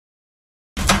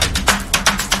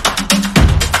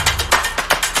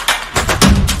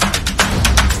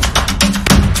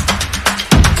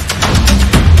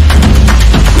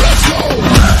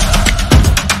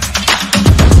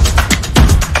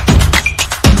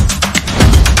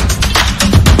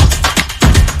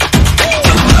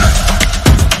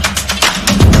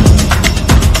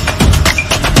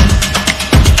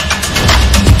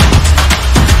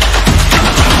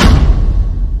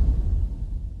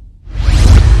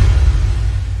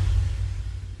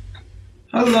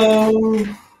Hello,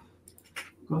 good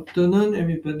afternoon,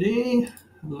 everybody.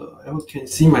 Hello, I hope you can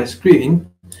see my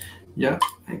screen. Yeah,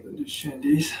 I'm going to share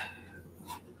this.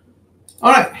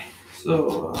 All right,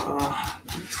 so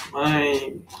this is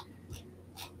my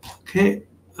okay.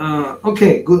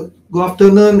 Good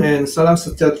afternoon and salam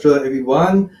sejahtera,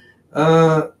 everyone.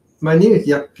 My name is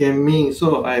Meng.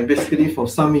 So I'm basically from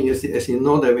Sunway. As you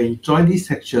know that when you join this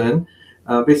section,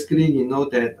 basically you know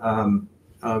that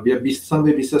we are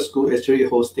Sunway Business School actually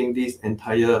hosting this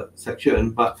entire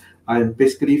section, but I'm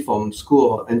basically from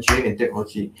School of Engineering and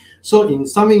Technology. So in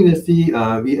Sunway University,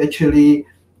 we actually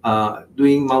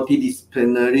doing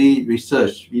multidisciplinary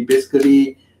research. We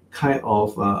basically kind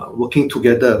of working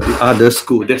together with other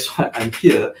schools. That's why I'm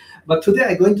here. But today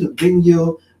I'm going to bring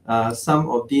you some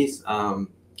of these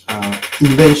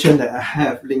invention that I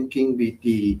have linking with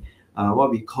the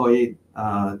what we call it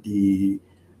the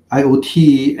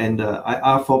IoT and the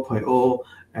IR4.0,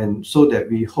 and so that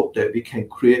we hope that we can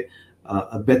create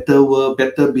a better world,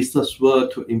 better business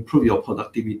world to improve your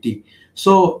productivity.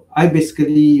 So I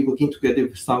basically working together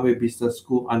with Sunway Business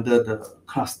School under the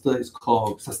cluster is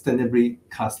called Sustainability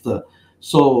Cluster.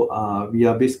 So we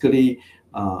are basically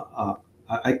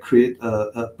I create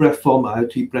a platform,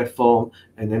 IoT platform,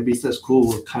 and then business school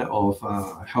will kind of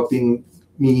helping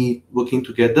me working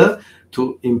together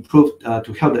to improve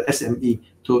to help the SME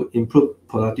to improve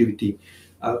productivity.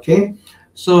 Okay,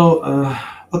 so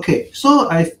so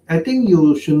I think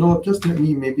you should know. Just let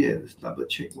me maybe double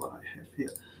check what I have here.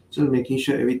 So making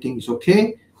sure everything is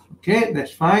okay. Okay,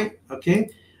 that's fine. Okay.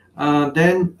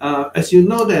 Then, as you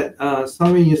know that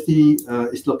Sunway University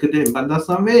is located in Bandar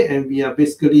Sunway, and we are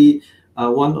basically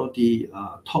one of the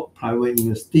top private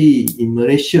university in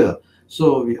Malaysia.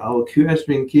 So our QS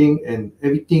ranking and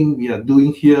everything we are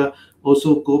doing here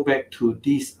also go back to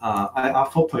this IR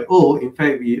 4.0. In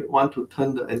fact, we want to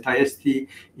turn the entire city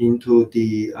into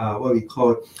the what we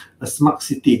call a smart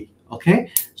city.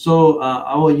 Okay, so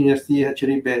our university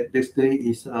actually basically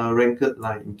is ranked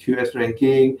like in QS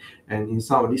ranking and in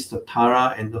some of this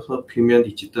Tara and also Premier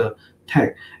Digital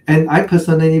Tech. And I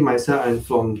personally myself am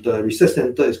from the research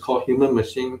center. It's called Human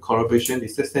Machine Collaboration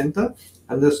Research Center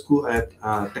under School at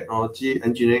Technology,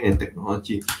 Engineering and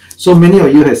Technology. So many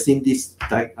of you have seen this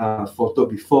photo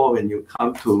before when you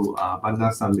come to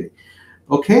Bandar Sunway.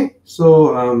 Okay,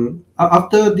 so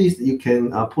after this, you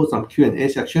can post some Q&A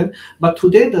section. But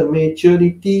today, the major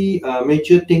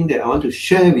thing that I want to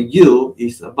share with you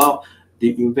is about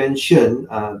the invention,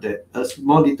 that a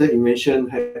small little invention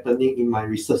happening in my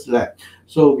research lab.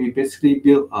 So we basically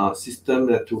built a system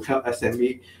that to help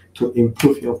SME to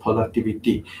improve your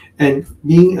productivity. And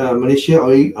being Malaysia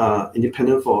already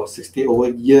independent for 60 over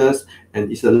years, and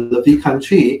it's a lovely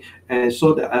country, and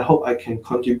so that I hope I can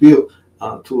contribute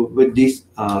with this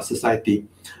society.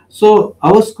 So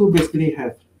our school basically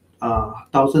have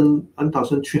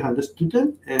 1,300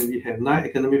 students, and we have 9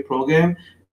 academic programs,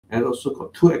 and also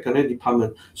got 2 academic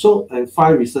departments, so and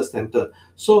 5 research centers.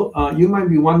 So you might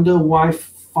be wonder why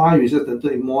 5 research centers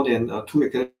is more than 2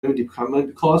 academic departments,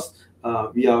 because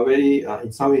we are very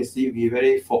in some ways we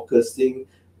very focusing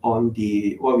on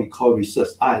the what we call research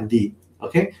R&D.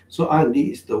 Okay, so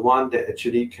R&D is the one that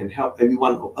actually can help every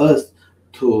one of us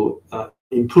to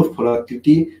improve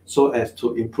productivity so as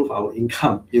to improve our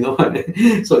income, you know.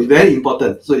 So it's very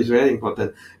important.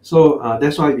 So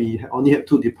that's why we only have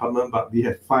 2 departments, but we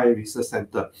have 5 research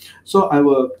centers. So I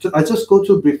just go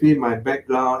through briefly my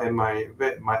background and my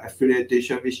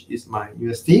affiliation, which is my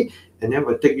university, and then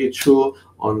we'll take you through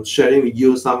on sharing with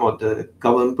you some of the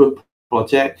government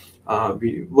project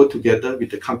we work together with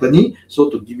the company, so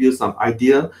to give you some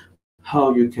idea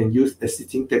how you can use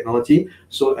existing technology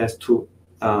so as to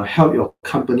help your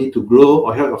company to grow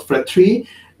or help your factory.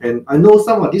 And I know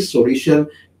some of this solution,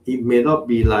 it may not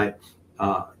be like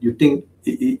you think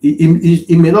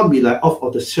it may not be like off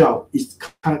of the shelf. It's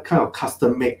kind of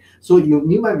custom made. So you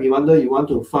might be wonder you want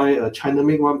to find a China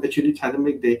made one. Actually, China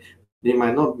made they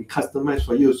might not be customized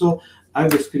for you. So I'm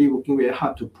basically working very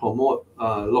hard to promote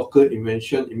local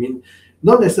invention. I mean,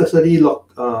 not necessarily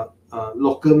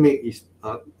local made is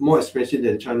more expensive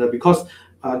than China, because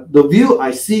the view I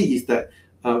see is that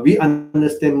we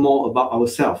understand more about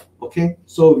ourselves. Okay,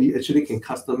 so we actually can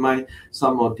customize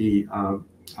some of the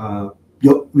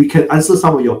we can answer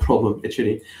some of your problem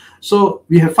actually. So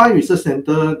we have 5 research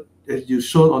centers as you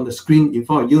shown on the screen in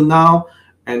front of you now,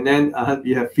 and then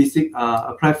we have physics,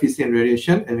 applied physics and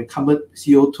radiation, and carbon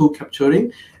CO2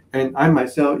 capturing. And I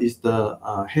myself is the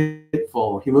head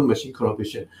for human machine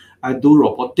collaboration. I do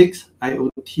robotics,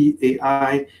 IoT,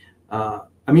 AI.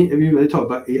 I mean, everybody talk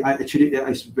about AI. Actually, AI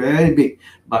is very big,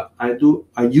 but I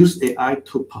use AI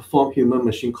to perform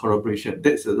human-machine collaboration.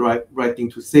 That's the right thing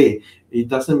to say. It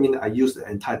doesn't mean I use the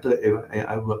entire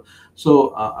AI work.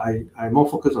 So I more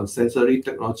focus on sensory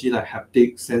technology like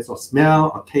haptic, sense of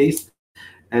smell or taste,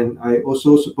 and I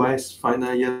also supervise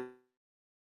final year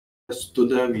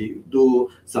student. We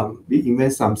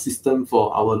invent some system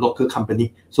for our local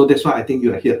company. So that's why I think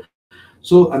you are here.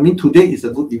 So I mean, today is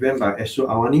a good event by Astro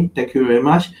AWANI. Thank you very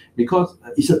much, because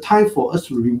it's a time for us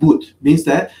to reboot. Means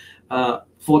that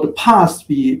for the past,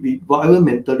 we whatever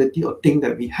mentality or thing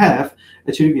that we have,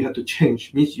 actually we have to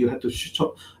change. Means you have to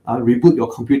reboot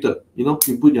your computer. You know,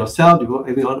 reboot yourself, reboot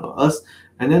everyone of us.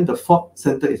 And then the fourth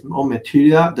center is more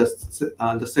material.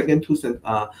 The second two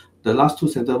the last two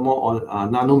center more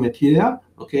on nano material.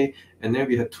 Okay, and then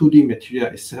we have 2D material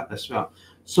as well.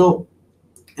 So.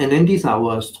 And then these are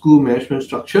our school management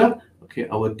structure. Okay,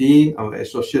 our dean, our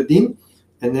associate dean,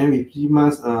 and then we pretty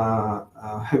much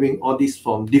having all these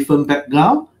from different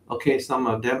background. Okay, some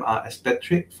of them are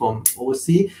expatriate from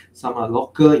overseas, some are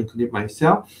local, including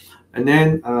myself, and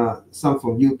then some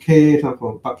from UK, some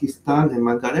from Pakistan and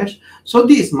Bangladesh. So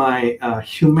this is my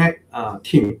human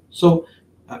team. So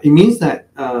it means that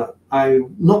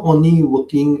I'm not only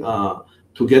working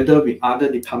together with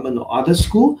other department or other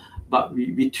school, but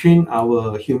between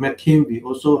our human team, we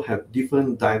also have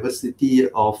different diversity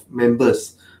of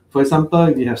members. For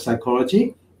example, we have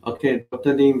psychology. Okay,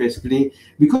 Dr. Ling basically,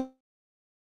 because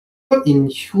in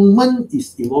human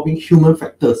is involving human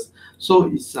factors.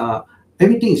 So it's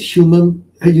everything is human.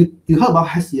 You heard about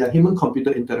HSIA, human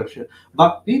computer interaction,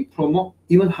 but we promote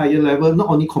even higher level, not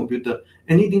only computer,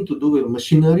 anything to do with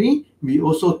machinery. We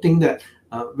also think that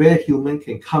where human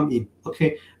can come in.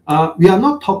 Okay. We are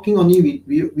not talking only,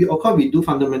 we of course we do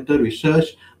fundamental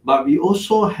research, but we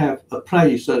also have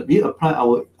applied research. We apply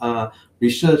our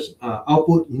research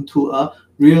output into a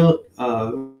real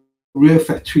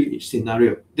factory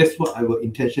scenario. That's what our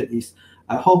intention is.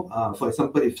 I hope, for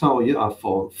example, if some of you are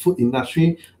for food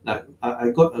industry, like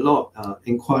I got a lot of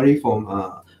inquiry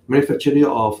from manufacturer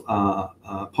of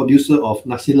producer of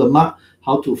nasi lemak,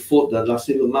 how to fold the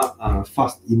nasi lemak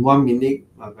fast in 1 minute.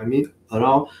 I mean,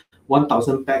 around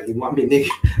 1,000 pack in 1 minute.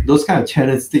 Those kind of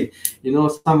challenge things. You know,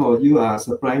 some of you are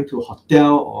supplying to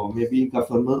hotel or maybe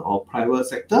government or private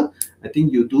sector. I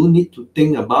think you do need to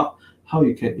think about how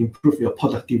you can improve your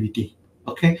productivity.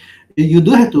 Okay, you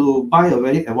do have to buy a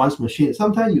very advanced machine.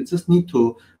 Sometimes you just need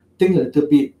to think a little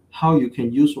bit how you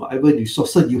can use whatever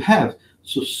resources you have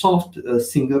to solve a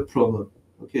single problem.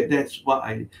 Okay, that's what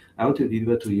I want to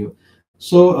deliver to you.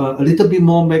 So a little bit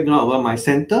more background about my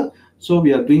center. So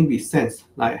we are doing with sense,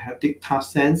 like haptic touch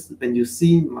sense. When you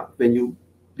see, when you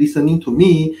listening to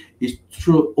me, it's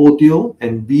through audio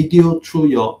and video through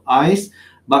your eyes.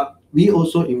 But we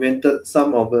also invented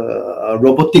some of the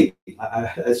robotic.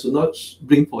 I should not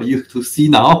bring for you to see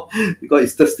now because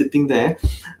it's just sitting there.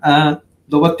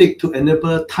 Robotic to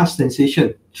enable touch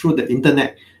sensation through the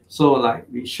internet. So like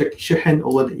we shake hand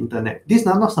over the internet. This is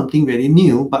not something very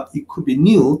new, but it could be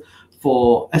new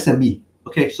for SME.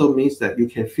 Okay, so it means that you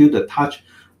can feel the touch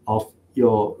of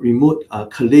your remote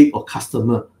colleague or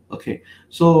customer. Okay,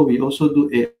 so we also do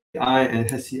AI and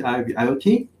HCI with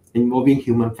IoT involving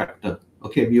human factor.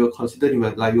 Okay, we will consider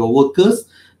human like your workers.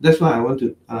 That's why I want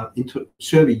to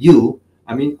share with you.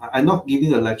 I mean, I'm not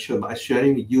giving a lecture, but I'm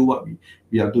sharing with you what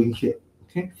we are doing here.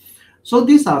 Okay, so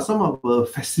these are some of the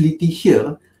facility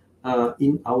here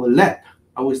in our lab.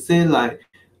 I would say like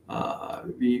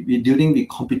we dealing with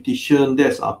competition.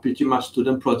 That's our pretty much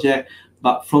student project.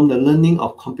 But from the learning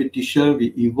of competition,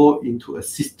 we evolve into a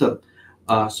system.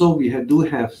 So we do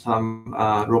have some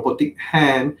robotic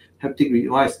hand, haptic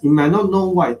device. You might not know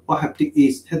what haptic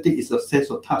is. Haptic is a sense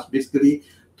of touch, basically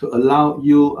to allow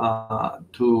you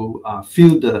to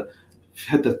feel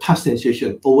the touch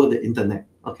sensation over the internet.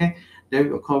 Okay.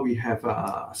 Then of course we have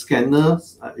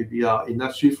scanners. If you are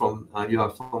industry from you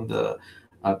are from the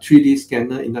 3D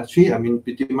scanner industry, I mean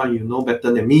pretty much you know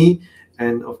better than me.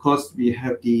 And of course we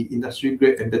have the industry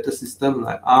grade embedded system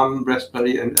like ARM,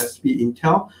 Raspberry, and SP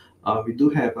Intel. We do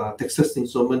have Texas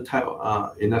Instrument type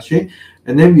industry,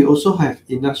 and then we also have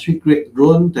industry grade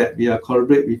drone that we are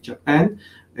collaborate with Japan,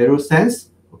 AeroSense.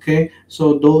 Okay,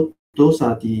 so those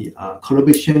are the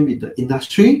collaboration with the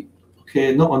industry.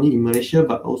 Okay, not only in Malaysia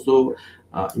but also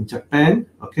in Japan.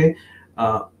 Okay,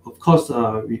 of course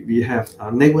we have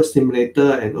network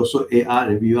simulator and also AR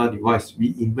and VR device.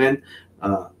 We invent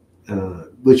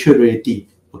virtual reality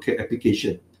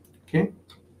application. Okay.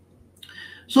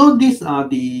 So these are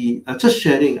the just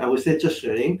sharing. I would say just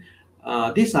sharing.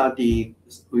 These are the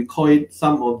we call it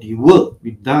some of the work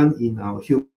we've done in our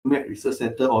human UMac Research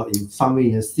Center or in Sunway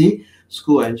University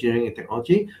School of Engineering and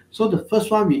Technology. So the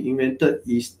first one we invented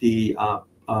is the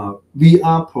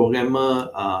VR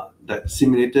programmer that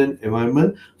simulated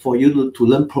environment for you to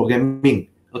learn programming.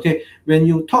 Okay, when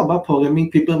you talk about programming,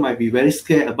 people might be very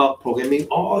scared about programming.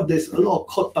 Oh, there's a lot of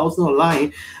code, thousands of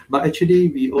lines. But actually,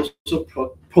 we also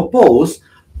propose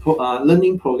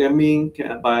learning programming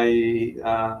by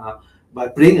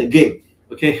playing a game.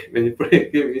 Okay, when you play a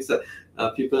game,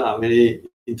 people are very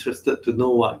interested to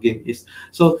know what game is.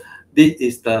 So this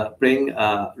is the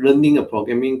learning a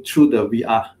programming through the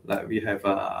VR. Like we have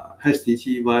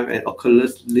HTC Vive and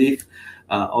Oculus Rift,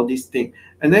 all these things.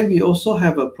 And then we also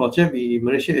have a project with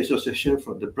Malaysia Association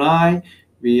for the Blind.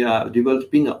 We are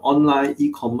developing an online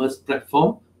e-commerce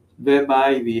platform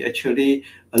whereby we actually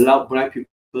allow blind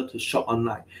people to shop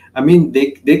online. I mean,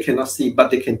 they cannot see, but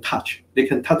they can touch. They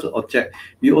can touch the object.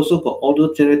 We also got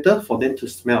audio generator for them to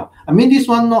smell. I mean, this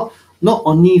one not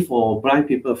only for blind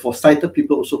people, for sighted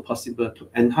people also possible to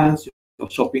enhance your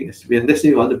shopping experience. Let's say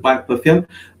you want to buy perfume,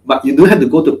 but you don't have to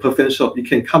go to perfume shop. You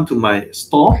can come to my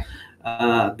store.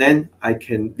 Then I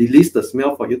can release the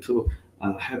smell for you to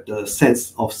have the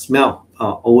sense of smell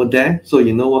over there, so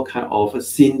you know what kind of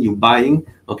scene you're buying.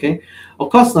 Okay, of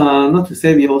course, not to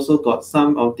say we also got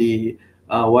some of the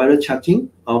wireless charging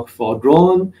for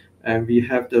drone, and we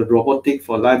have the robotic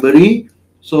for library.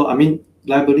 So I mean,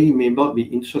 library may not be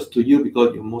interest to you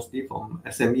because you're mostly from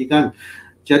SME kan.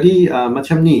 Jadi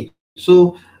macam ni.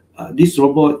 So this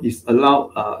robot is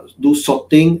allowed do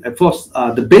sorting. Of course,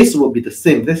 the base will be the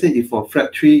same. Let's say if for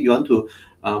factory you want to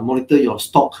monitor your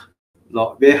stock,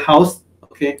 warehouse,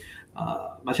 okay,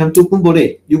 macam tu pun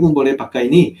boleh. You pun boleh pakai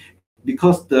ni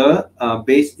because the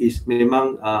base is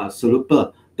memang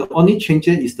serupa. The only change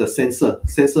is the sensor.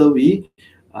 Sensor we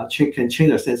can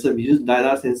change the sensor. We use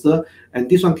LiDAR sensor, and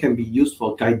this one can be used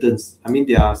for guidance. I mean,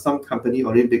 there are some company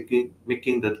already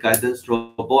making the guidance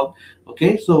robot.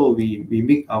 Okay, so we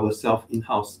make ourselves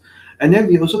in-house, and then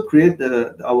we also create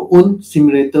our own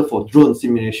simulator for drone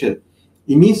simulation.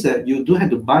 It means that you don't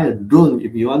have to buy a drone.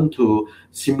 If you want to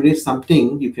simulate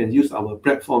something, you can use our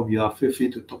platform. You are feel free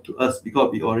to talk to us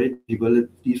because we already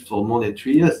developed this for more than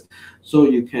 3 years. So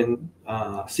you can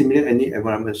simulate any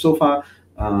environment. So far,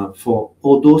 for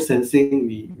auto sensing,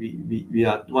 we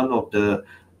are one of the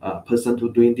person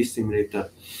who doing this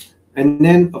simulator. And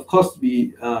then, of course,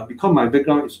 because my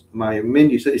background is my main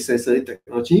research is sensory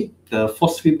technology, the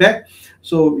force feedback.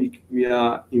 So we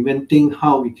are inventing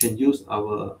how we can use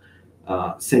our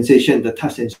sensation, the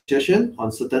touch sensation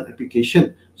on certain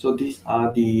application. So these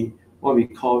are the what we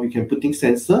can putting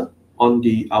sensor on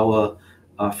our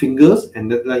fingers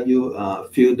and that let you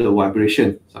feel the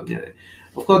vibration, something like that.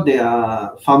 Of course, they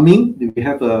are farming. We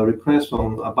have a request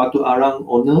from Batu Arang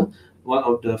owner, one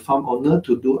of the farm owner,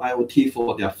 to do IoT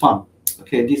for their farm.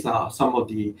 Okay, these are some of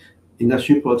the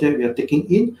industry projects we are taking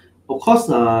in. Of course,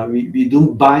 we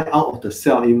don't buy out of the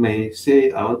cell. You may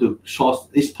say, I want to source.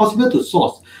 It's possible to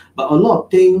source, but a lot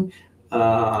of things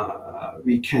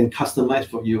we can customize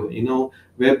for you, you know,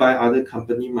 whereby other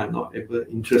company might not ever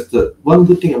interested. One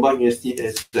good thing about university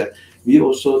is that we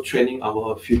also training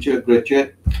our future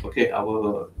graduate, okay,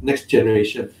 our next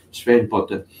generation. It's very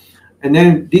important. And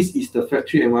then this is the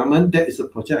factory environment. That is a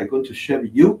project I'm going to share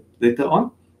with you later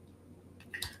on.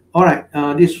 All right,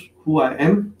 this is who I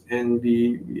am and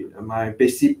my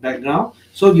basic background.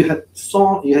 So you have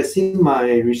seen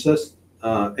my research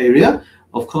area.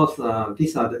 Of course,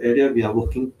 these are the area we are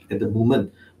working at the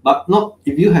moment. But not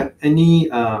if you have any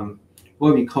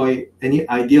what we call it, any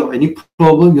idea or any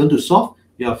problem you want to solve,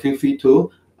 you are feel free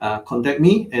to contact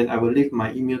me, and I will leave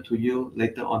my email to you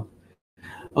later on.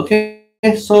 Okay,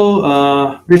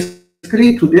 so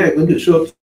basically today I'm going to show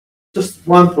just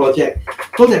one project,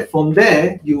 so that from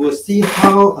there you will see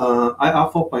how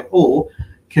IR4.0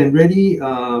 can really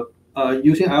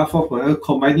using IR4.0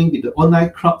 combining with the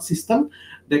online cloud system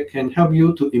that can help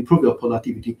you to improve your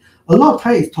productivity. A lot of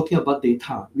time is talking about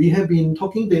data. We have been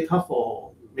talking data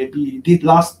for maybe the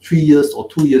last 3 years or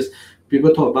 2 years.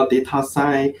 People talk about data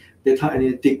science, data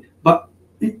analytics, but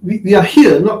we are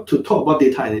here not to talk about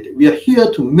data analytics. We are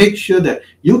here to make sure that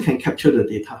you can capture the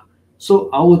data. So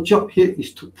our job here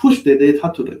is to push the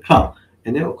data to the cloud,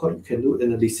 and then of course you can do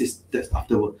analysis that's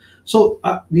afterward. So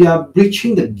we are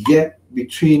bridging the gap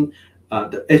between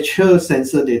the actual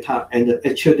sensor data and the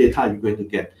actual data you're going to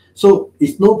get. So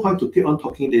it's no point to keep on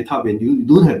talking data when you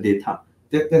don't have data.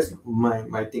 That's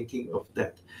my thinking of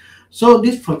that. So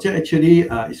this project actually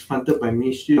is funded by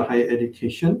Ministry of Higher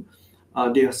Education.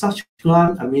 They are such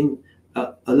grant, I mean,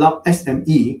 allow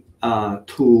SME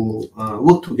to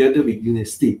work together with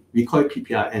university. We call it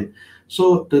PPRN.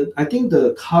 So I think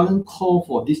the current call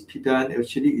for this PPRN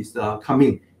actually is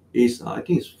coming. I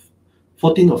think it's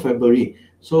 14th of February.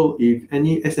 So if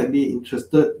any SMB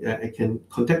interested, I can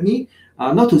contact me.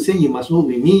 Not to say you must work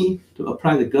with me to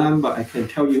apply the grant, but I can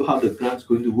tell you how the grant is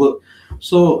going to work.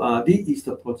 So this is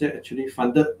the project actually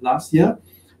funded last year.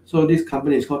 So this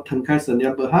company is called Tengkai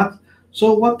Senia Berhad.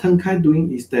 So what Tengkai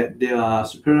doing is that they are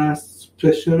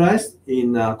specialized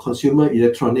in consumer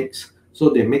electronics. So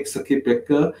they make circuit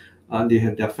breaker. They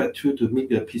have their factory to make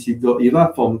the PCB.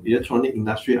 Even from electronic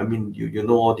industry, I mean, you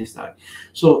know all this.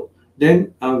 So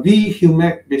then we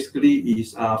HUMAC basically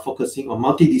is focusing on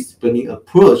multidisciplinary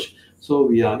approach. So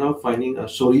we are now finding a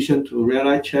solution to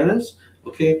real-life challenge.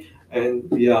 Okay, and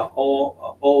we are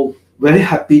all very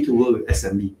happy to work with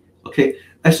SME. Okay,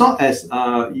 as long as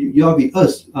you are with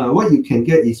us, what you can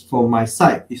get is from my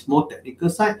side is more technical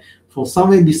side. For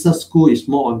Sunway Business School is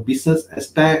more on business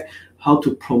aspect, how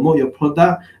to promote your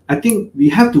product. I think we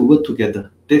have to work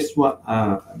together. That's what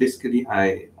basically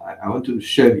I want to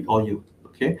share with all you.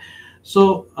 Okay,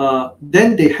 so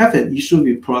then they have an issue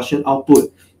with production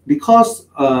output because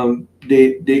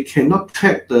they cannot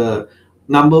track the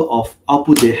number of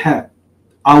output they have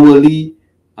hourly,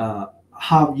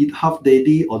 half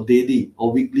daily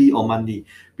or weekly or monthly,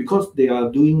 because they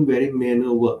are doing very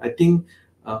manual work. I think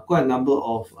quite a number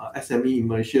of SME in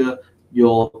Malaysia,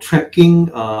 your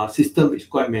tracking system is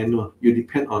quite manual. You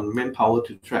depend on manpower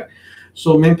to track.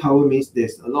 So manpower means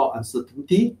there's a lot of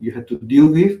uncertainty you have to deal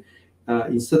with.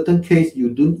 In certain case, you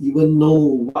don't even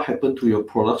know what happened to your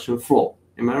production floor.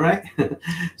 Am I right?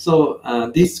 So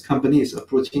this company is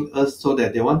approaching us so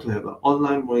that they want to have an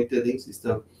online monitoring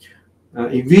system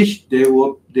in which they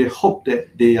hope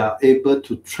that they are able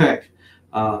to track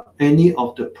any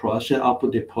of the production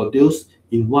output they produce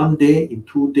in 1 day, in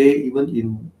 2 days, even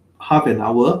in half an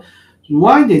hour.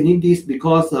 Why they need this?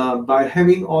 Because by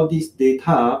having all this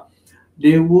data,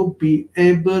 they will be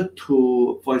able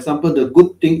to, for example, the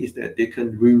good thing is that they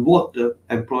can reward the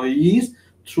employees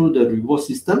through the reward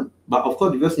system. But of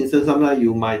course, reward system, sometimes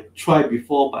you might try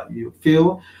before, but you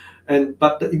fail.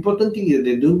 But the important thing is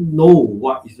they don't know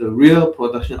what is the real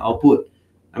production output.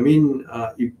 I mean,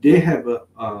 if they have a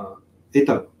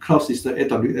cloud system,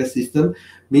 AWS system,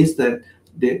 means that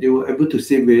they were able to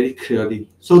say very clearly.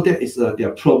 So that is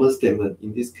their problem statement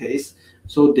in this case.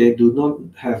 So they do not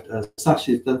have such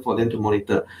system for them to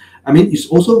monitor. I mean, it's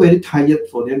also very tired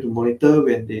for them to monitor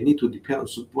when they need to depend on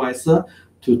supervisor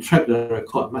to track the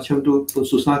record. Macam tu pun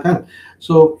susah kan.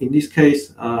 So in this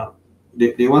case,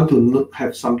 they want to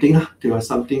have something. They want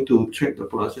something to track the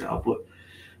production output.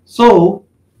 So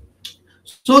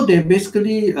they're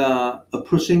basically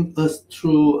approaching us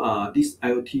through this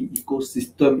IoT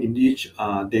ecosystem in which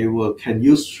they can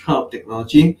use cloud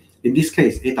technology. In this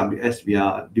case, AWS, we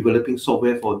are developing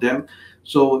software for them.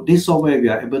 So this software, we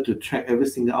are able to track every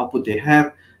single output they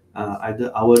have,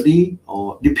 either hourly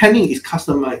or depending is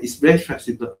customer, is very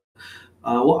flexible.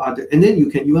 And then you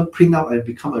can even print out and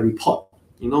become a report.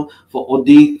 For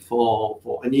audit,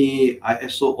 for any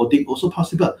ISO audit, also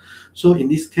possible. So in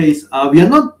this case, we are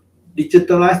not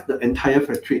digitalize the entire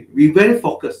factory. We very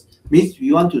focused, means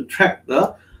we want to track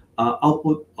the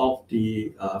output of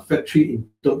the factory in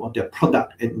terms of their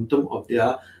product and in terms of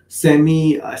their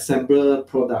semi-assembler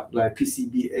product like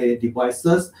PCBA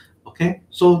devices. Okay,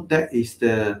 so that is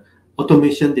the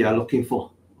automation they are looking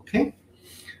for. Okay.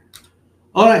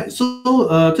 All right,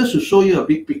 so just to show you a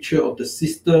big picture of the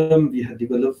system we have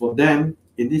developed for them.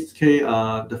 In this case,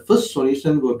 the first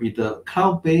solution will be the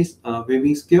cloud-based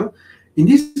weighing scale. In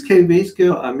this case, weighing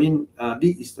scale, I mean,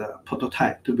 this is the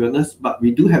prototype, to be honest, but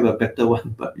we do have a better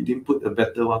one, but we didn't put a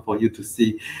better one for you to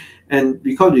see. And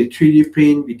because we 3D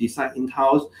print, we design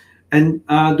in-house. And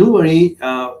don't worry,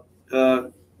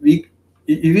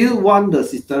 if you want the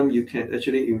system, you can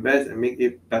actually invest and make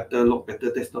it better, look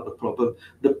better. That's not the problem.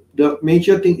 The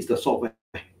major thing is the software.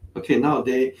 Okay,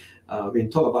 nowadays, when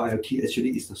you talk about IoT,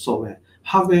 actually it's the software.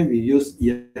 Hardware, we use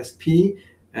ESP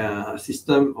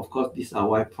system. Of course, these are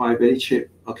Wi-Fi, very cheap.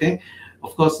 Okay,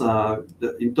 of course,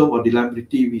 in terms of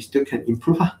reliability, we still can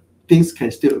improve. Things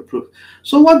can still improve.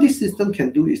 So what this system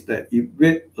can do is that you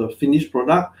get a finished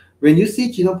product. When you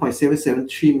see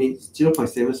 0.773 means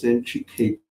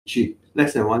 0.773 kg,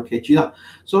 less than 1 kg.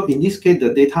 So in this case,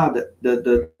 the data,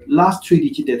 the last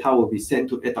 3-digit data will be sent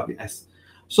to AWS.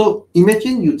 So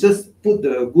imagine you just put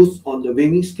the goods on the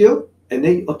weighing scale and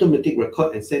then automatic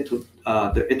record and send to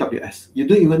the AWS. You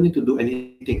don't even need to do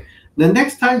anything. The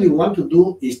next time you want to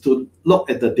do is to look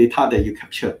at the data that you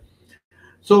capture.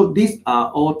 So these are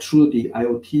all through the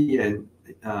IoT and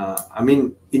I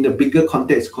mean, in a bigger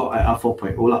context called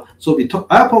IR4.0. So we talk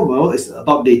IR4.0 is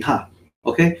about data.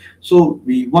 Okay, so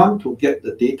we want to get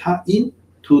the data in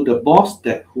to the boss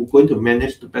that who's going to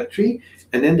manage the battery,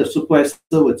 and then the supervisor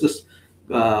will just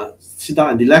sit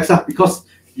down and relax because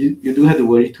you don't have to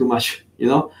worry too much,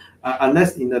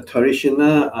 unless in a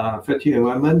traditional factory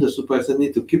environment, the supervisor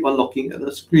need to keep on looking at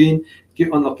the screen,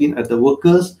 keep on looking at the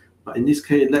workers, but in this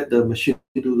case, let the machine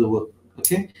do the work.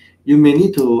 Okay, you may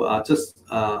need to just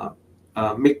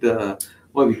make the,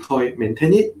 what we call it,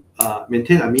 maintain it.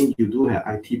 Maintain, I mean, you do have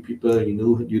IT people,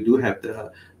 you do have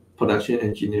the production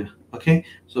engineer. Okay,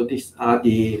 so these are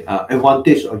the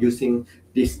advantage of using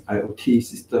this IoT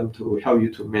system to help you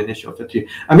to manage your factory.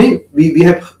 I mean, we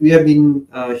have been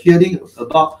hearing a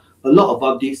lot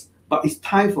about this, but it's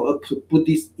time for us to put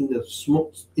this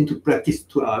into practice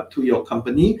to your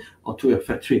company or to your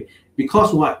factory.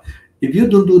 Because what? If you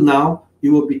don't do now, it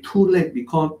will be too late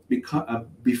before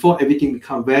everything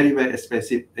becomes very, very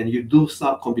expensive and you do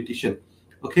start competition.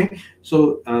 Okay,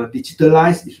 so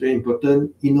digitalize is very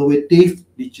important. Innovative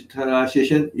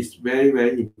digitalization is very,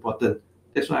 very important.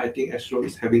 That's why I think Astro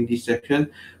is having this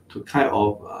section to kind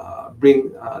of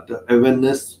bring the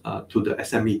awareness to the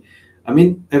SME. I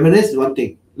mean, awareness is one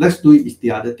thing. Let's do it is the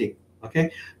other thing.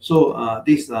 Okay, so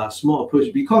this small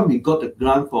approach, because we got the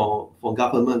grant for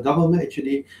government. Government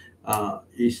actually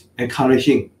is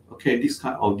encouraging, okay, this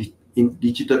kind of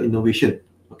digital innovation.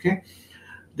 Okay,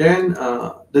 then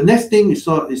the next thing we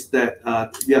saw is that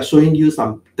we are showing you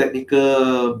some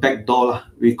technical backdoor.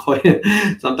 We call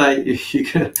it sometimes you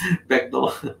can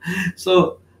backdoor.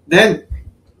 So then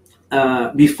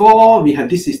before we have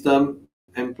this system,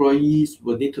 employees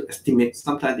will need to estimate.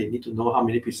 Sometimes they need to know how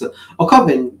many pieces. Of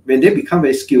course, when they become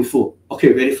very skillful,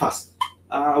 okay, very fast.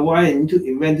 Why I need to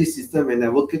invent this system when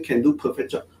the worker can do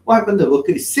perfect job? What happens if the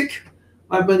worker is sick?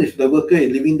 What happens if the worker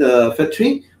is leaving the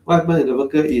factory? What happens if the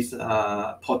worker is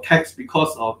protected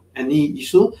because of any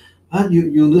issue?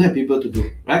 You don't have people to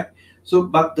do, right? So,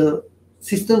 but the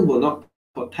system will not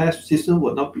protect, system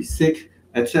will not be sick,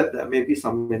 except that maybe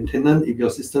some maintenance if your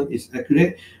system is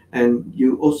accurate, and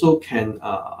you also can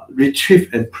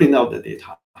retrieve and print out the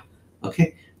data.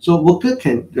 Okay, so worker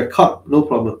can record, no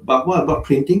problem. But what about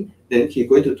printing? Then he's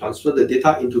going to transfer the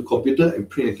data into computer and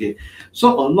print again.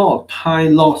 So a lot of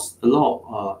time loss, a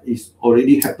lot is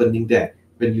already happening there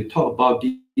when you talk about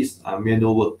this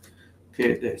manual work.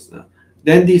 Okay,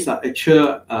 then these are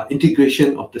actual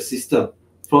integration of the system.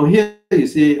 From here, you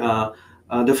see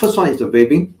the first one is the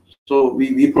waiving. So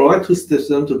we provide two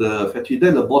systems to the factory.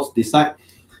 Then the boss decide.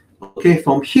 Okay,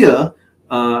 from here,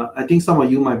 I think some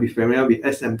of you might be familiar with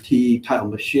SMT type of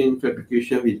machine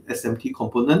fabrication with SMT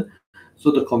component. So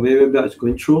the conveyor belt is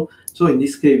going through. So in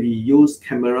this case, we use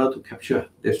camera to capture.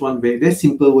 There's one very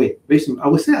simple way. Very simple. I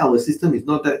would say our system is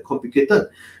not that complicated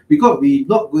because we're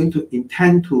not going to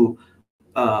intend to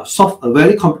solve a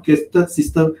very complicated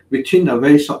system within a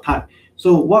very short time.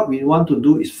 So what we want to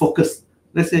do is focus.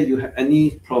 Let's say you have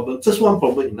any problem, just one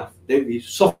problem enough. Then we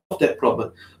solve that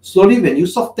problem. Slowly, when you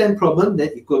solve 10 problems, then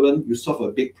equivalent, you solve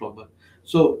a big problem.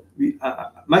 So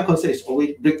my concept is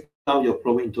always break down your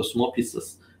problem into small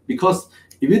pieces. Because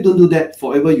if you don't do that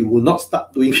forever, you will not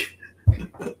start doing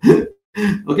it.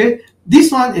 Okay,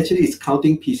 this one actually is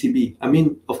counting PCB. I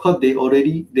mean, of course, they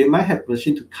might have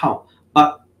machine to count,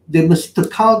 but the machine to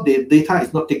count, the data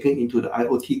is not taken into the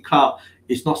IoT cloud.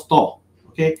 It's not stored.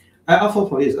 Okay,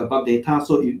 IR4.0 is about data,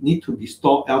 so it need to be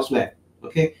stored elsewhere.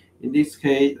 Okay, in this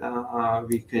case,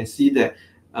 we can see that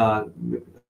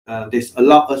this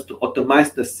allow us to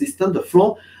optimize the system, the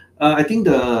flow. I think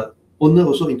the owner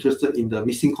also interested in the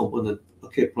missing component.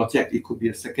 Okay, project, it could be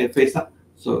a second phase up.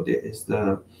 So that is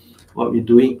what we're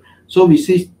doing. So we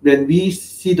see, when we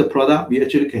see the product, we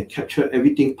actually can capture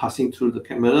everything passing through the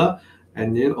camera,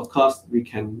 and then of course we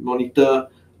can monitor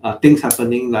things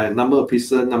happening like number of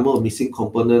pieces, number of missing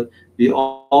components. We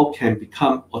all can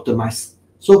become optimized.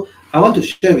 So I want to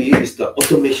share with you is the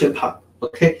automation part.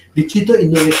 Okay, digital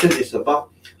innovation is about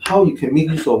how you can make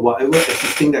use of whatever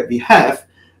existing that we have,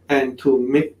 and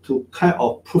to kind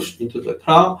of push into the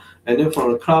cloud, and then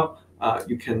from the cloud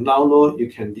you can download,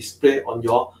 you can display on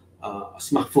your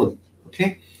smartphone.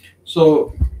 Okay,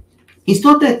 so it's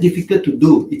not that difficult to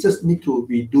do. It just need to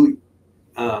be do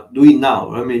it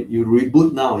now. I mean, you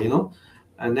reboot now,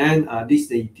 and then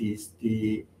this is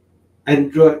the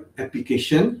Android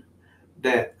application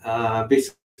that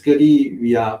basically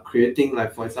we are creating.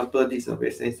 Like for example, this is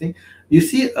very sensing. You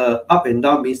see, up and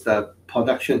down means the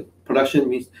production. Production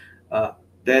means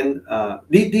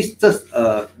this just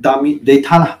dummy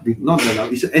data, not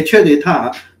it's actual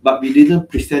data, but we didn't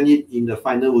present it in the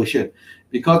final version.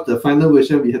 because the final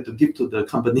version we have to give to the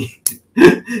company.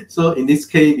 So in this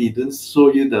case, we don't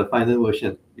show you the final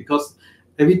version because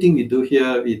everything we do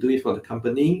here, we do it for the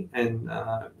company, and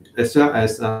as well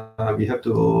as we have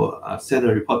to send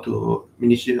a report to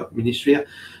ministry.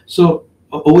 So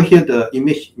over here, the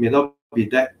image may not be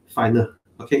that final.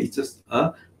 Okay, it's just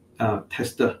a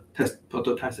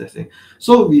prototype testing.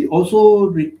 So we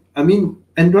also,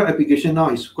 Android application now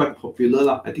is quite popular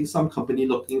lah. I think some company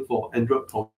looking for Android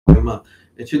programmer.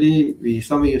 Actually,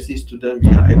 some university students,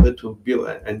 we are able to build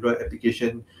an Android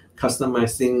application,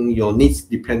 customizing your needs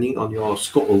depending on your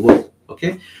scope of work.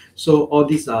 Okay, so all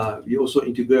these we also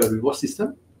integrate a reward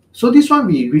system. So this one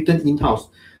we written in-house.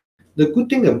 The good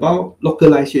thing about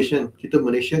localization, kita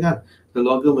Malaysia kan, the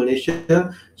local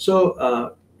Malaysia. So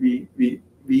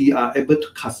we are able to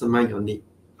customize your need.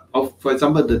 For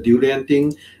example, the durian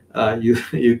thing,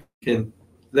 you can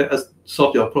let us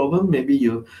solve your problem. Maybe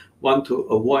you want to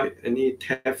avoid any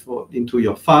theft into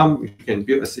your farm, we can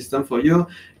build a system for you.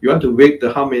 You want to weigh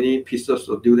how many pieces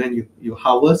of durian you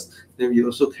harvest, then we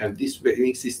also have this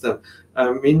weighing system.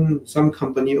 Some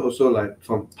company also, like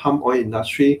from palm oil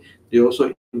industry, they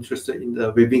also interested in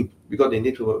the weighing because they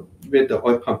need to weigh the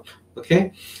oil palm.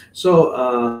 Okay,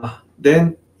 so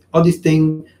then all these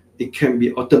things, it can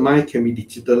be automated, can be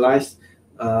digitalized.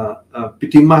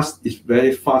 Pretty much is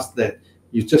very fast that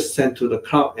you just send to the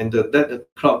cloud and let the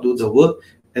cloud do the work.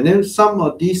 And then some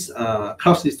of these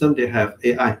cloud systems, they have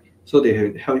AI, so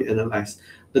they help you analyze.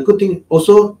 The good thing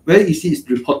also very easy is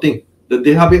reporting. The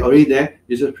database already there,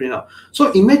 you just print out.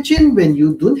 So imagine when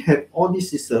you don't have all these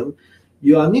systems,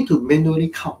 you need to manually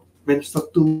count,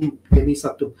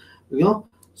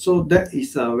 so that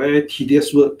is a very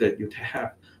tedious work that you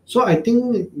have. So I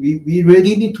think we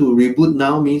really need to reboot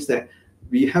now, means that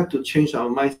we have to change our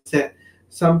mindset.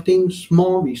 Something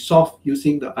small we solve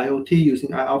using the IoT,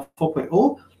 using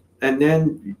IR4.0, and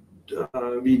then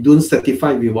we don't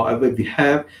satisfy with whatever we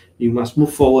have. You must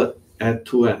move forward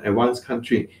to an advanced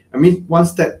country. One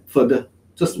step further,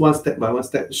 just one step by one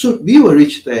step. So we will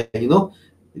reach there,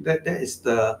 That is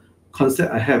the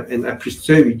concept I have, and I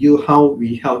share with you how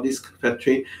we help this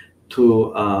factory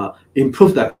to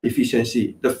improve that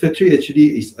efficiency. The factory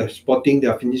actually is exporting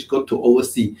their finished goods to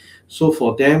overseas. So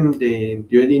for them, they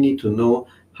really need to know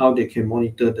how they can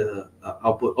monitor the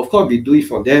output. Of course, we do it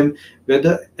for them.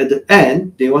 Whether at the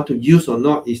end they want to use or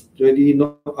not is really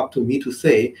not up to me to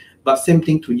say. But same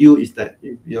thing to you is that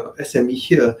if you're SME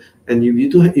here and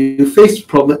if you face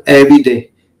problem every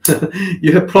day,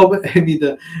 you have problem every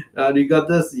day,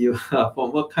 regardless you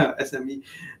from what kind of SME.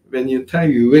 When you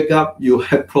wake up, you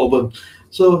have problem.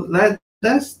 So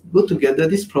let's go together.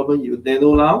 This problem you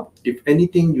narrow down. If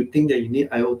anything you think that you need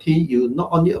IoT, you not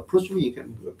only approach me, you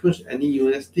can approach any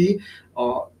university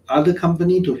or other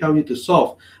company to help you to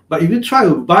solve. But if you try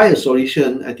to buy a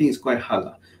solution, I think it's quite hard.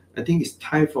 I think it's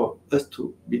time for us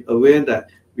to be aware that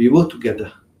we work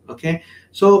together. Okay.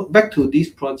 So back to this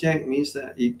project means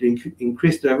that it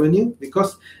increased revenue,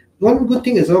 because one good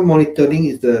thing is about monitoring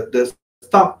is the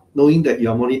stop knowing that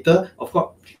your monitor. Of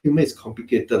course, human is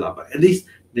complicated, but at least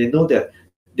they know that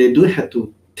they don't have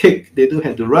to take, they don't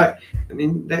have to write.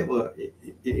 That will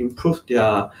improve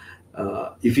their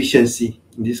efficiency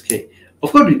in this case.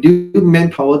 Of course, reduce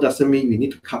manpower doesn't mean we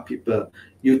need to cut people.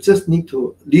 You just need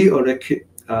to reallocate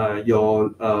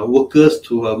your workers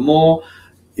to a more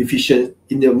efficient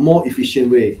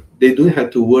way. They don't have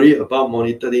to worry about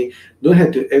monitoring, don't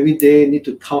have to every day need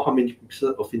to count how many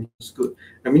pieces of finished good.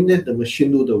 Let the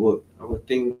machine do the work. I would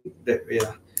think that way.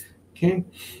 Okay.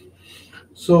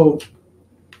 So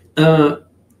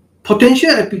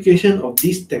potential application of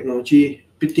this technology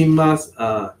pretty much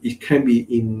it can be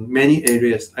in many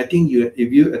areas. I think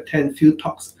if you attend few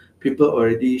talks, people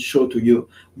already show to you.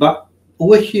 But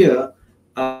over here,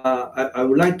 I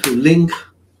would like to link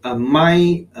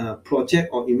my project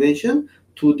or invention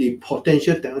to the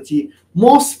potential technology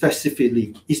more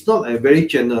specifically. It's not like very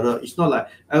general. It's not like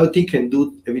IoT can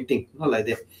do everything. Not like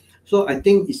that. So I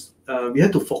think it's we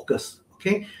have to focus.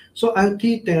 Okay. So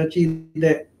IoT technology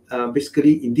that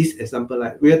basically in this example,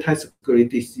 like real-time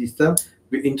security system,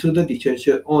 we introduce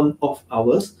differential on/off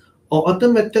hours, or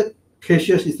automated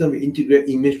cashier system, we integrate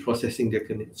image processing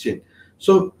recognition.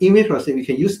 So image processing, we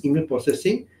can use image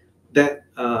processing that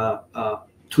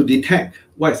to detect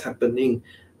what is happening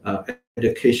at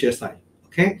the cashier side.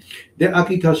 Okay, then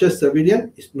agriculture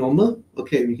surveillance is normal.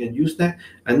 Okay, we can use that.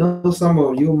 I know some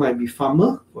of you might be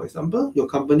farmer, for example, your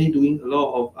company doing a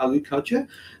lot of agriculture.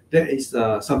 That is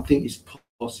something is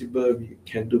possible we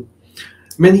can do.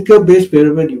 Medical-based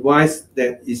wearable device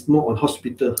that is more on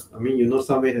hospital.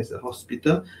 Sunway has a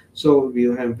hospital, so we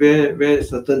have very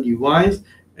certain device,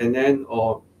 and then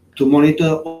or to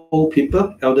monitor old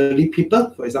people, elderly people,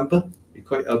 for example. We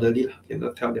call it elderly,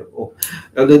 cannot tell them old.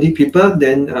 Elderly people,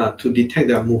 then to detect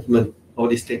their movement, all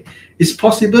these things. It's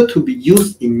possible to be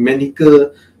used in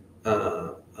medical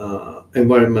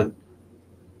environment.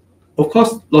 Of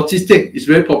course, logistics is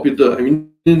very popular. I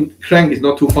mean, Klang is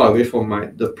not too far away from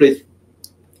the place,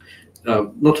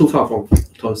 not too far from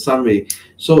Sunway.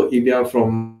 So if you are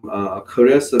from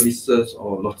career services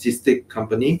or logistic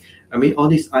company, I mean, all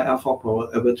these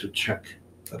IR4.0 able to check.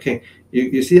 Okay,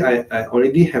 you see, I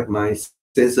already have my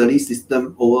sensory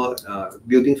system over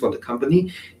building for the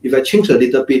company. If I change a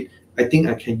little bit, I think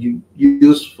I can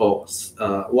use for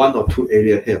one or two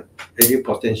area here, any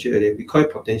potential area. We call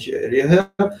it potential area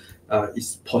here.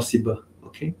 It's possible.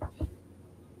 Okay.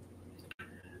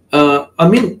 I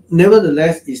mean,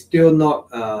 nevertheless, it's still not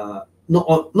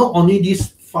only these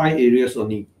 5 areas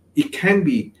only. It can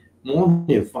be more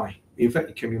than 5. In fact,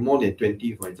 it can be more than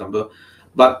 20, for example.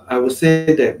 But I would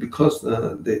say that because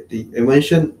the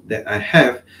invention that I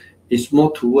have is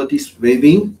more toward this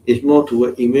waving, it's more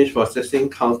toward image processing,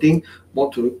 counting,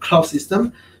 more to cloud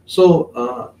system. So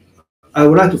I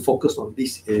would like to focus on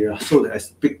this area so that I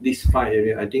speak this 5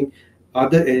 area. I think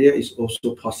other area is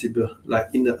also possible. Like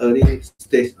in the early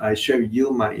stage, I share with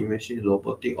you my imaging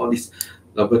robotic, all these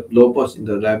robots in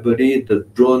the library, the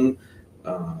drone.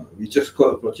 We just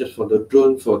got a project for the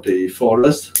drone for the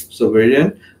forest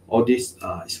surveillance. All this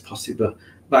is possible.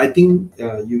 But I think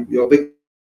your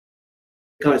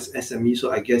background is SME,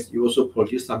 so I guess you also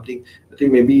produce something. I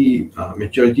think maybe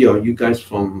majority of you guys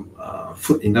from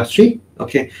food industry.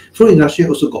 Okay, food industry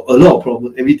also got a lot of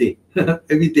problem every day,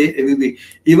 every day, every week.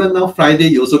 Even now Friday,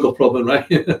 you also got problem, right?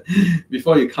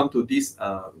 Before you come to this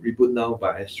Reboot Now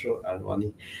by Astro and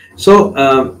AWANI. So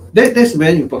that's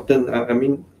very important. I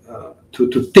mean,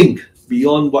 to think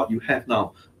beyond what you have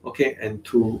now, okay, and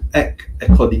to act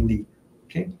accordingly,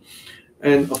 okay.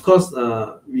 And of course,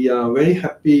 we are very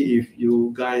happy if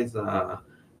you guys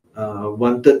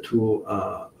wanted to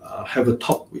have a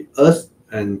talk with us,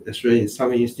 and especially in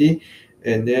some industry.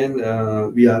 And then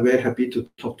we are very happy to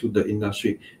talk to the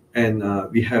industry. And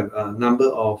we have a number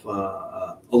of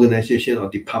organization or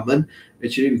department.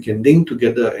 Actually, we can link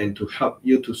together and to help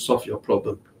you to solve your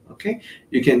problem. Okay,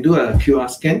 you can do a QR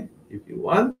scan if you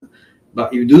want,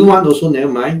 but if you do want also,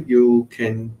 never mind. You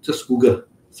can just Google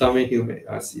Sunway Human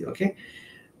RC. Okay.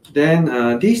 Then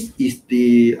this is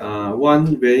the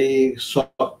one very short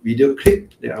video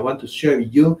clip that I want to share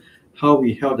with you how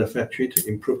we help the factory to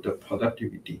improve the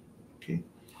productivity. Okay.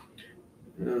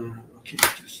 Okay.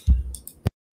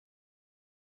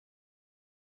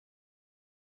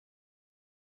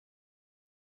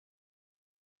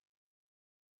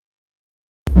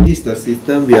 This is the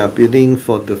system we are building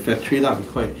for the factory. We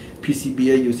call it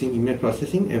PCBA using image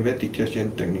processing and wet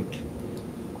detection technique.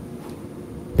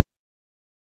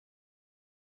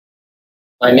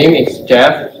 My name is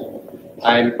Jeff.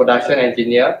 I'm production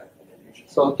engineer.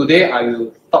 So today I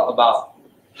will talk about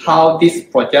how this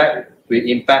project will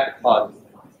impact on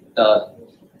the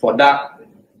product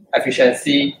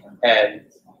efficiency and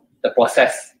the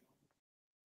process.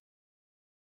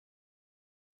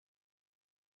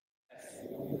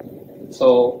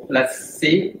 So let's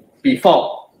see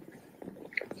before.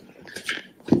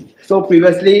 So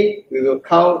previously we will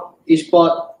count each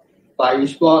board by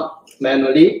each board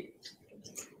manually.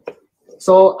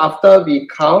 So after we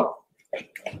count,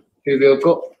 we will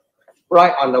go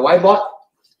right on the whiteboard.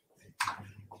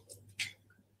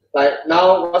 Like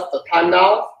now, what's the time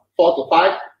now? 4 to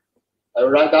 5. I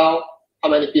will write down how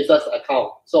many pieces I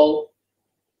count. So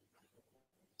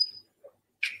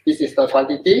this is the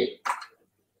quantity.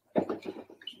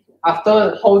 After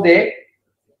the whole day,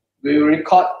 we will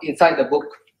record inside the book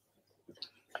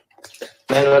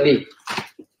manually.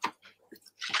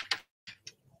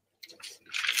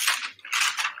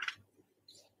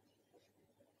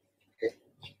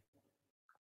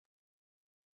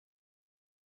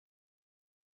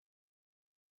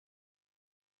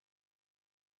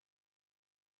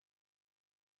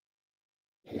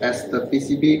 As the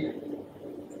PCB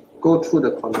go through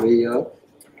the conveyor,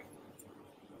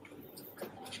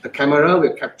 the camera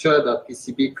will capture the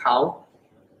PCB count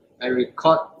and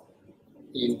record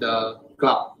in the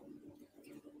cloud.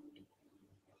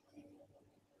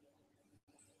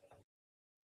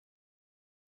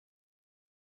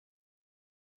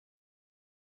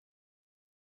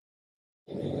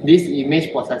 This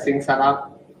image processing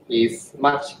setup is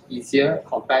much easier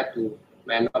compared to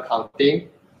manual counting,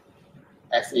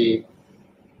 as it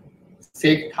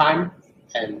saves time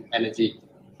and energy.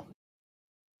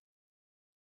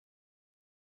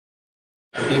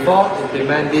 Before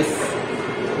implement this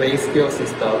weighing scale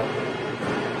system,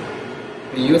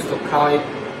 we used to count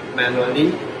it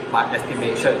manually by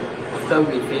estimation. After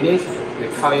we finish, we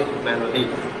count it manually.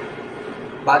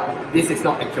 But this is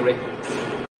not accurate.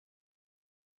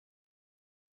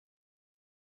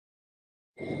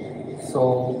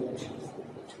 So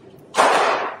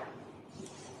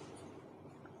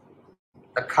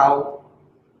the count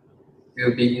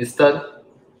will be instant.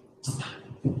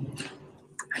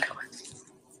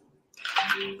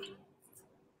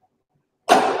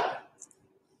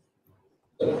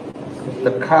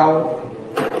 The count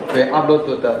will upload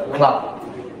to the cloud.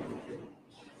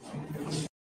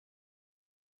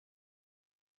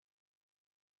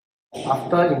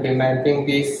 After implementing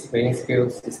this weighing scale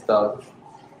system,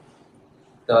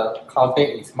 the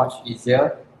counting is much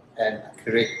easier and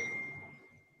accurate.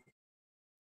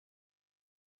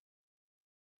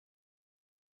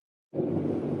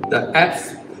 The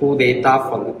apps pull data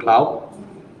from the cloud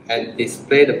and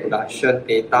display the production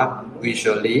data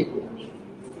visually,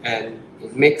 and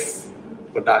it makes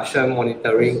production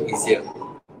monitoring easier.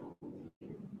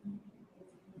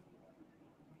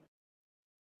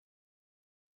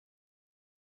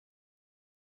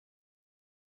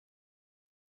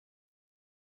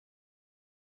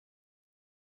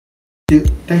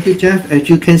 Thank you, Jeff. As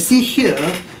you can see here,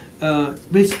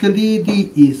 basically this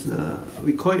is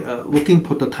we call it a working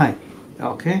prototype.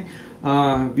 Okay,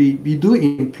 we do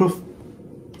improve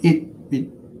it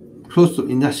close to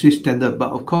industry standard,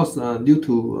 but of course, due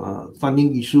to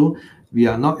funding issue, we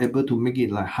are not able to make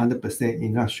it like 100%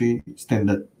 industry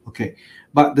standard. Okay,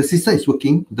 but the system is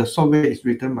working. The software is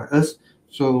written by us,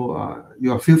 so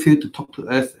you are feel free to talk to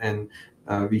us, and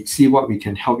we see what we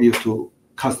can help you to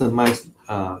customize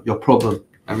your problem.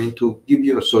 I mean, to give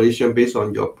you a solution based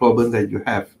on your problem that you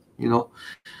have. You know.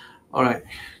 All right,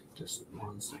 just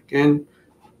 1 second.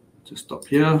 Just stop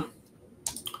here.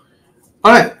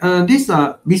 All right, this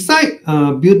beside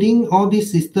building all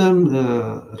this system,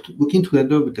 working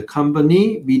together with the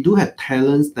company, we do have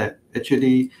talents that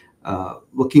actually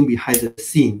working behind the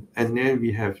scene, and then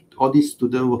we have all these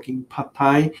students working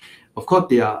part-time. Of course,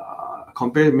 they are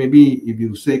compared, maybe if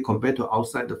you say compared to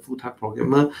outside the full-time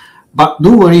programmer, but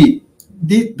don't worry,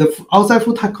 the outside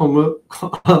full-time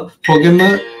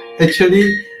programmer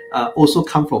actually also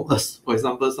come from us. For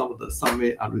example, some of the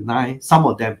Sunway alumni, some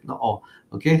of them, not all.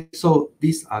 Okay, so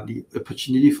these are the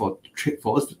opportunity for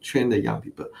us to train the young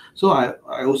people. So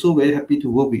I also very happy to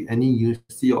work with any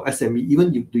university or SME.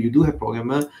 Even if you do have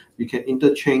programmer, we can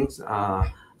interchange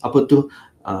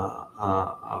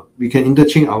we can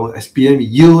interchange our experience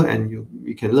with you, and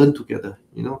we can learn together.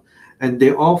 You know, and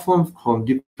they all from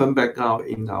different background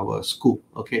in our school.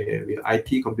 Okay, we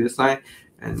IT, computer science,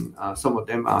 and some of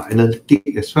them are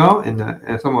analytic as well, and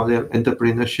some of them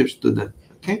entrepreneurship student.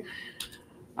 Okay.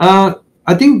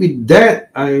 I think with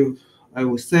that, I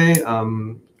would say,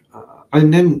 and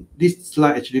then this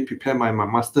slide actually prepared by my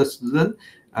master's student.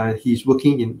 He's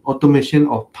working in automation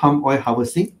of palm oil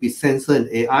harvesting with sensor and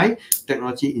AI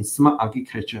technology in smart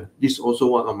agriculture. This is also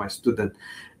one of my students.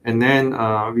 And then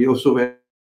we also very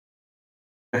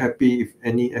happy if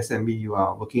any SME you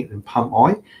are working in palm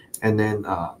oil. And then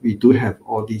we do have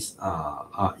all this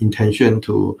intention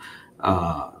to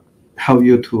help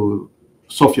you to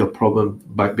solve your problem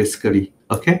by basically.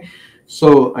 Okay,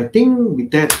 so I think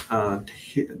with that,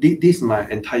 this is my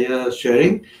entire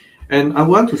sharing, and I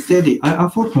want to say the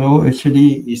IR4.0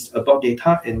 actually is about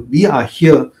data, and we are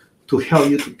here to help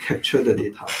you to capture the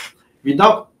data.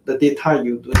 Without the data,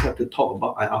 you don't have to talk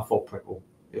about IR4.0.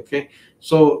 Okay,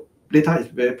 so data is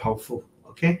very powerful.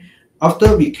 Okay,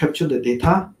 after we capture the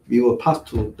data, we will pass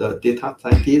to the data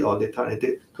scientist or data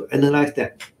analyst to analyze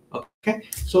that. Okay,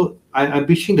 so I'm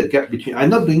bridging the gap between.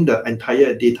 I'm not doing the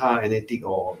entire data analytic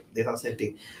or data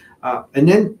setting, and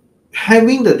then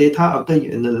having the data after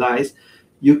you analyze,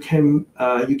 you can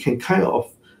kind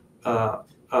of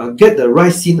get the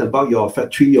right scene about your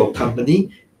factory, your company,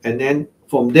 and then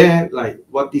from there, like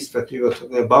what this factory was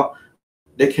talking about,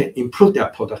 they can improve their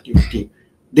productivity.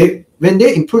 When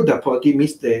they improve their productivity,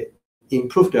 means they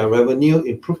improve their revenue,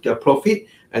 improve their profit,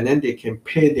 and then they can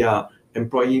pay their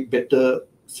employee better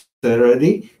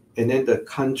salary, and then the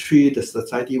country, the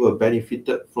society will benefit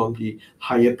from the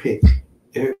higher pay.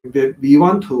 We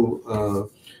want to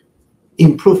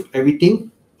improve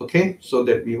everything, okay, so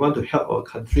that we want to help our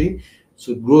country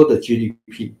to grow the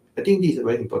GDP. I think this is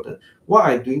very important. What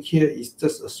I'm doing here is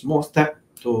just a small step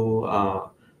to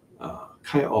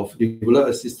kind of develop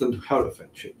a system to help the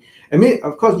factory. I mean,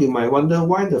 of course, you might wonder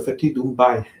why the factory don't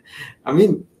buy. I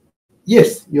mean,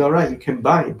 yes, you are right, you can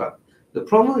buy, but the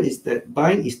problem is that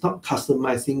buying is not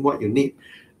customizing what you need.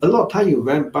 A lot of time you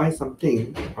when buy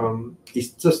something,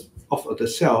 it's just off of the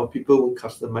shelf, people won't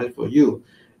customize for you.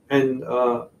 And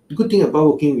the good thing about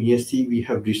working with university, we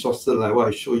have resources like what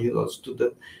I show you, a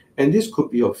student, and this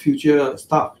could be your future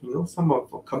staff. You know, some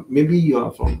of maybe you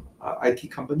are from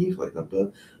IT company, for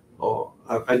example, or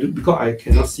I do, because I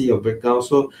cannot see your background.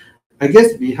 So I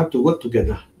guess we have to work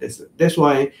together. That's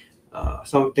why.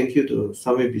 Some thank you to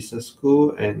Sunway Business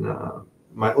School and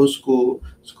my own School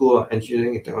of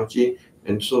Engineering and Technology,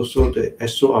 and so the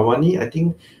Astro AWANI. I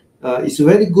think it's a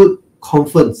very good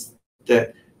conference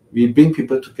that we bring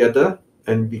people together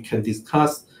and we can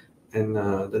discuss, and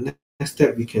the next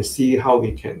step we can see how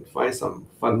we can find some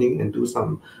funding and do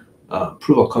some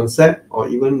proof of concept, or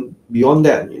even beyond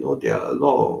that. You know, there are a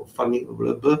lot of funding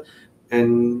available,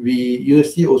 and we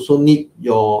university also need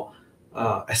your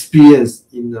experience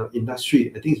in the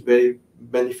industry. I think it's very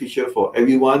beneficial for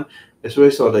everyone, as well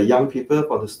as for the young people,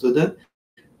 for the student.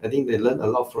 I think they learn a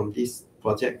lot from this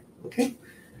project. Okay,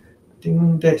 I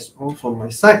think that's all from my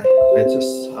side. I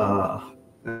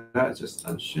just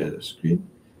unshare the screen.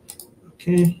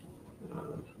 Okay,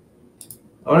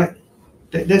 all right,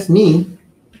 that's me.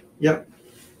 Yep.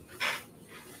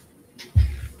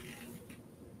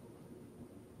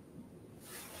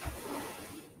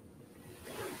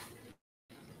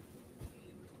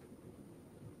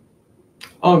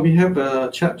 Oh, we have a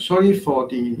chat. Sorry for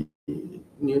the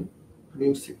new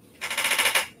music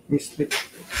mistake.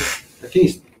 Okay. I think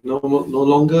it's no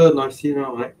longer noisy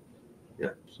now, right?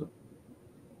 Yeah. So,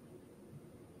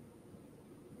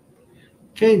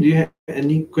 okay. Do you have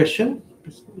any question?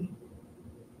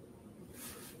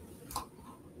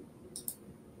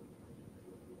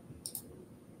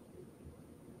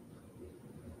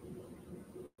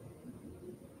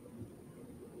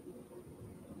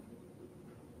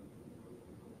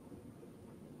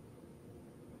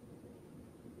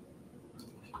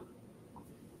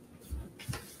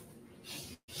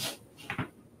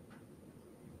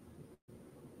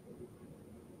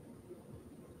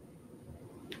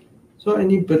 So,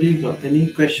 anybody got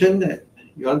any question that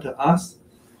you want to ask?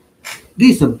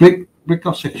 This is a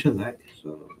breakout section, right?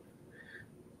 So,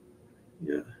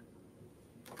 yeah.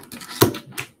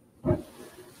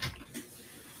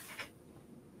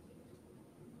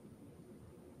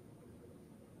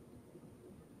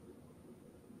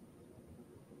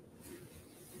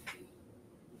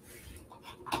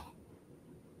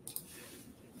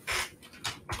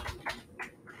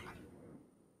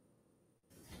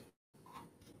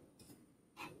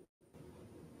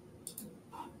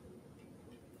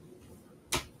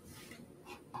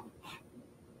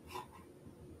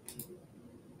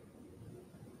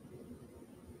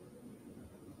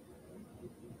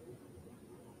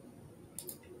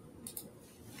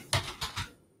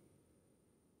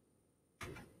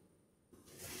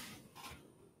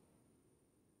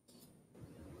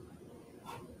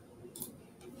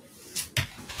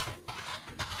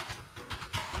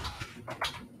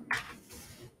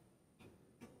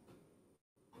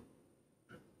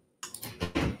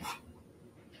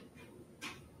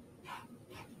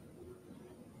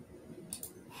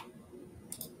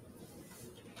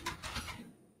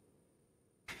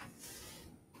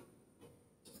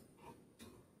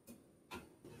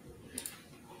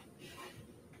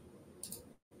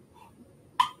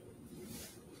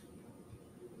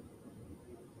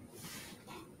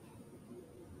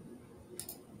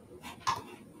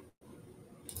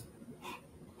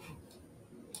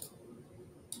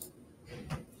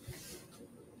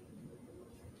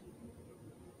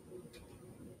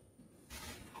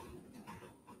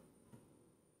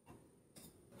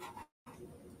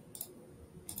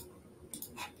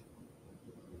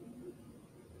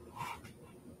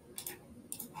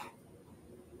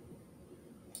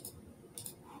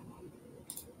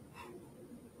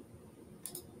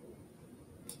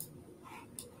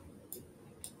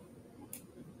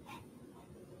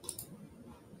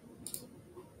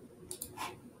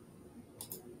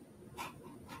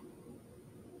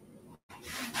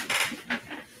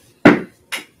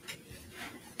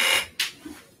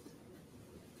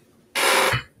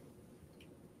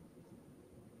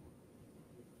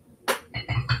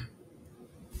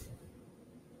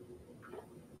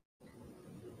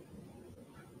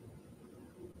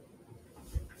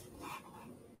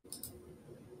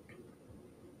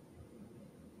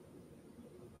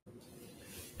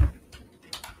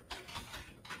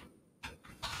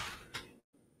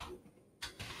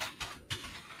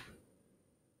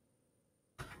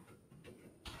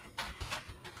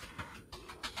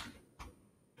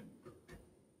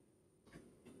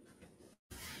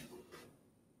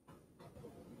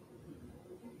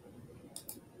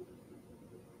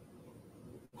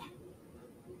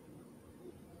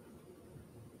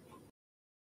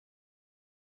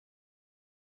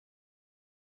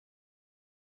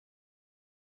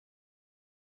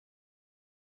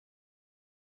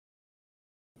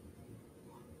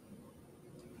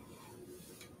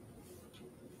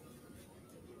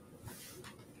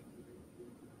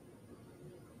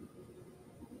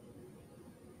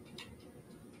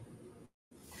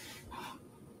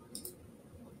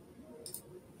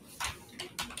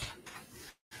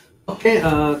 Okay,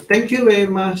 thank you very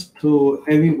much to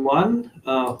everyone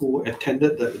who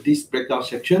attended this breakout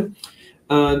section.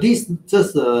 This is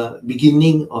just the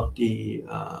beginning of the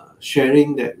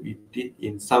sharing that we did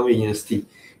in Sunway University.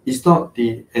 It's not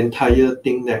the entire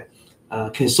thing that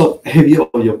can solve every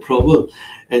of your problem,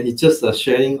 and it's just a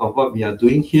sharing of what we are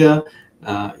doing here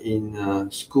in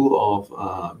School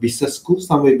of Business School,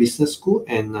 Sunway Business School,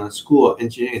 and School of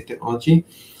Engineering and Technology.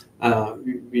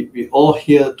 We all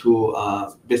here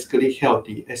to basically help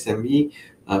the SME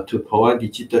to provide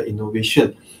digital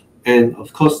innovation, and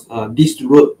of course, this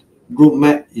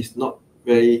roadmap is not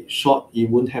very short.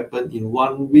 It won't happen in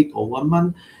 1 week or 1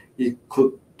 month. It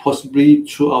could possibly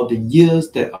throughout the years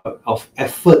that of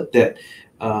effort that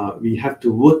we have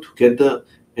to work together,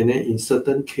 and then in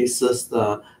certain cases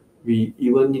we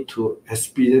even need to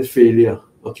experience failure.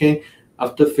 Okay,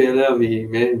 after failure,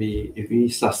 if we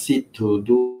succeed to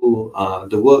do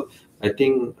the work, I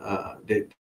think that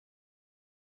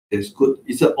is good.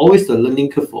 It's always a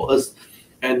learning curve for us,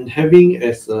 and having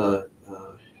as a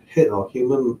head of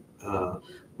human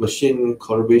machine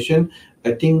collaboration,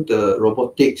 I think the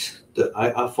robotics, the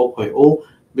IR4.0,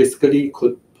 basically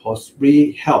could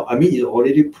possibly help. I mean, it's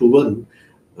already proven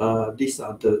these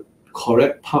are the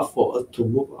correct path for us to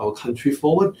move our country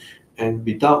forward, and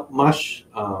without much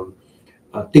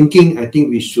thinking, I think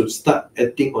we should start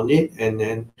acting on it. And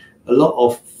then a lot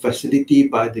of facility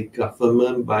by the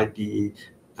government, by the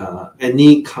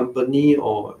any company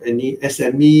or any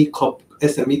SME corp,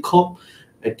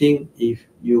 I think if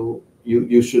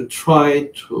you should try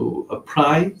to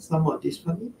apply some of this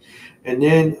money, and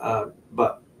then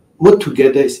but work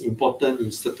together is important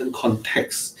in certain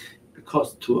contexts,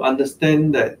 because to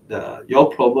understand that your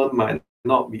problem might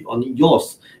not be only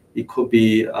yours. It could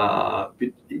be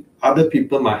other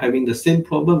people might having the same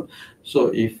problem. So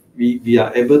if we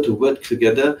are able to work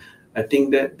together, I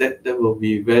think that will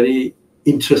be very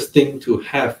interesting to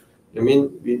have. I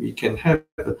mean, we can have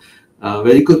a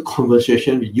very good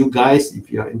conversation with you guys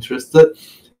if you are interested.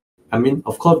 I mean,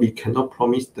 of course, we cannot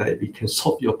promise that we can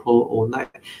solve your problem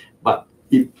overnight. But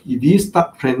if you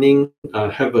start planning,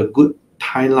 have a good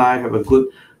timeline, have a good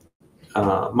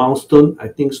milestone, I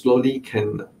think slowly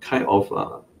can kind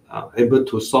of able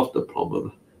to solve the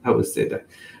problem. I would say that.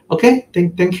 Okay,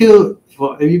 thank you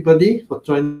for everybody for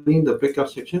joining the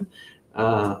breakout section.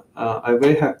 I'm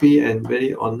very happy and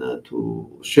very honored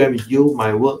to share with you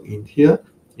my work in here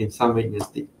in Sunway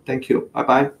University. Thank you. Bye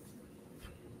bye.